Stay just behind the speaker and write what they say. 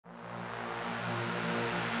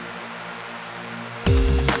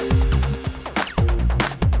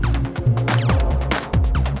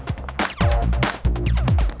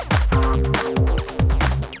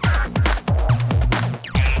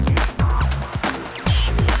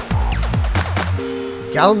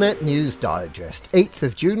Galnet News Digest, 8th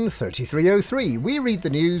of June 3303. We read the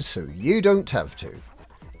news so you don't have to.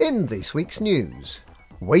 In this week's news,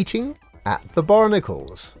 waiting at the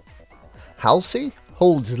Barnacles. Halsey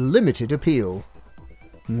holds limited appeal.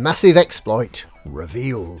 Massive exploit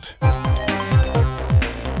revealed.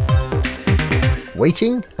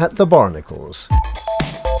 Waiting at the Barnacles.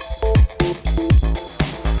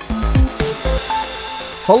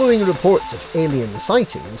 Following reports of alien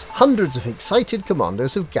sightings, hundreds of excited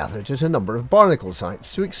commanders have gathered at a number of barnacle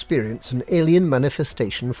sites to experience an alien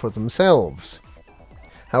manifestation for themselves.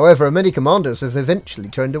 However, many commanders have eventually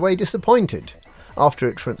turned away disappointed, after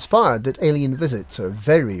it transpired that alien visits are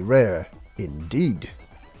very rare indeed.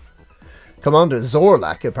 Commander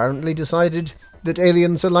Zorlak apparently decided that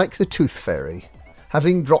aliens are like the Tooth Fairy.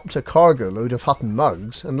 Having dropped a cargo load of Hutton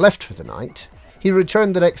mugs and left for the night, he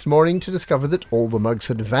returned the next morning to discover that all the mugs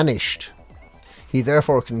had vanished. He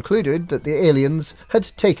therefore concluded that the aliens had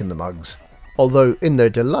taken the mugs, although in their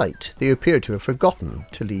delight they appeared to have forgotten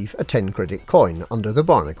to leave a 10-credit coin under the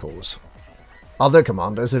barnacles. Other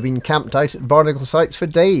commanders have been camped out at barnacle sites for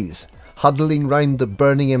days, huddling round the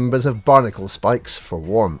burning embers of barnacle spikes for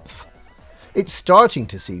warmth. It's starting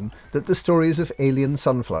to seem that the stories of alien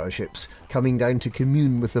sunflower ships coming down to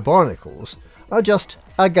commune with the barnacles are just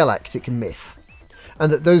a galactic myth,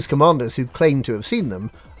 and that those commanders who claim to have seen them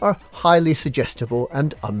are highly suggestible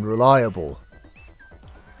and unreliable.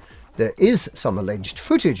 There is some alleged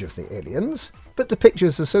footage of the aliens, but the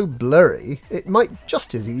pictures are so blurry it might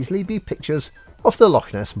just as easily be pictures of the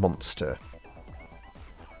Loch Ness Monster.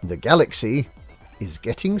 The galaxy is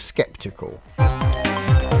getting sceptical.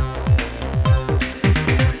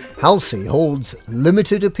 Halsey holds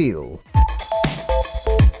limited appeal.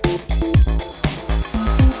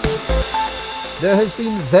 There has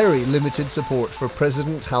been very limited support for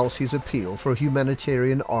President Halsey's appeal for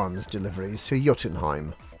humanitarian arms deliveries to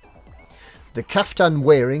Jotunheim. The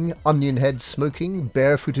kaftan-wearing, onion-head-smoking,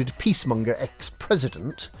 barefooted peacemonger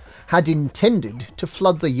ex-president had intended to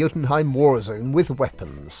flood the Jotunheim war zone with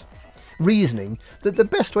weapons, reasoning that the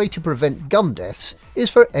best way to prevent gun deaths is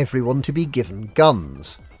for everyone to be given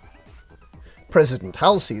guns. President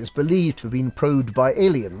Halsey is believed to have been probed by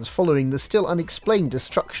aliens following the still unexplained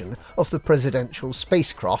destruction of the presidential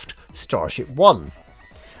spacecraft Starship One,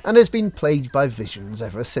 and has been plagued by visions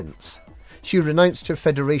ever since. She renounced her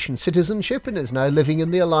Federation citizenship and is now living in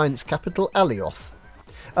the Alliance capital Alioth,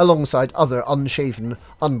 alongside other unshaven,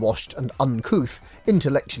 unwashed and uncouth,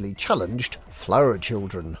 intellectually challenged flower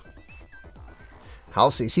children.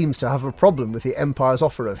 Halsey seems to have a problem with the Empire's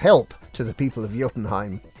offer of help to the people of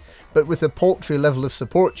Jotunheim, but with the paltry level of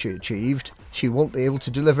support she achieved, she won't be able to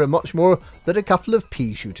deliver much more than a couple of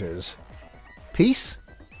pea shooters. Peace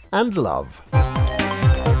and love.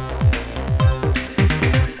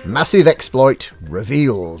 Massive exploit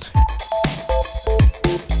revealed.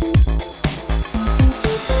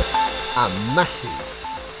 A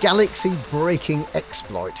massive, galaxy-breaking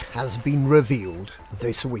exploit has been revealed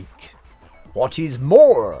this week. What is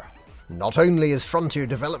more, not only is Frontier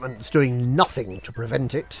Developments doing nothing to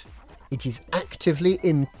prevent it, it is actively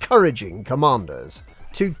encouraging commanders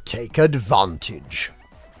to take advantage.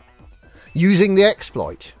 Using the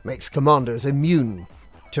exploit makes commanders immune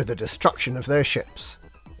to the destruction of their ships.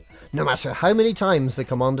 No matter how many times the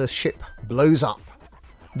commander's ship blows up,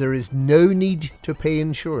 there is no need to pay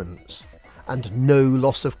insurance and no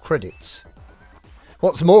loss of credits.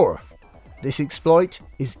 What's more, this exploit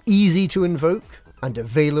is easy to invoke and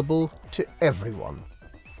available to everyone.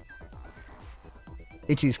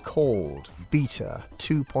 It is called Beta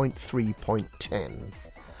 2.3.10,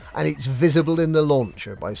 and it's visible in the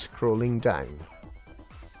launcher by scrolling down.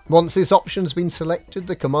 Once this option's been selected,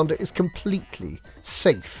 the commander is completely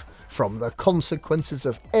safe from the consequences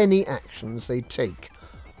of any actions they take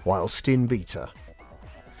whilst in beta.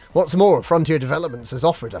 What's more, Frontier Developments has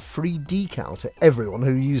offered a free decal to everyone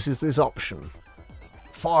who uses this option.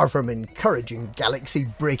 Far from encouraging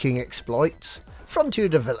galaxy-breaking exploits, Frontier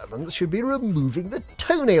Developments should be removing the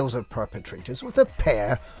toenails of perpetrators with a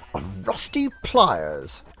pair of rusty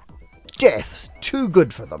pliers. Death's too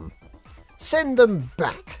good for them. Send them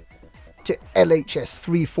back to LHS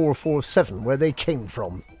 3447 where they came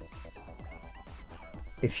from.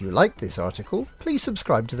 If you like this article, please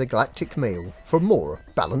subscribe to the Galactic Mail for more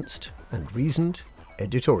balanced and reasoned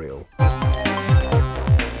editorial.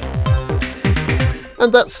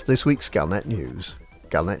 And that's this week's Galnet News.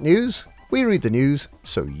 Galnet News, we read the news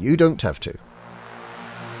so you don't have to.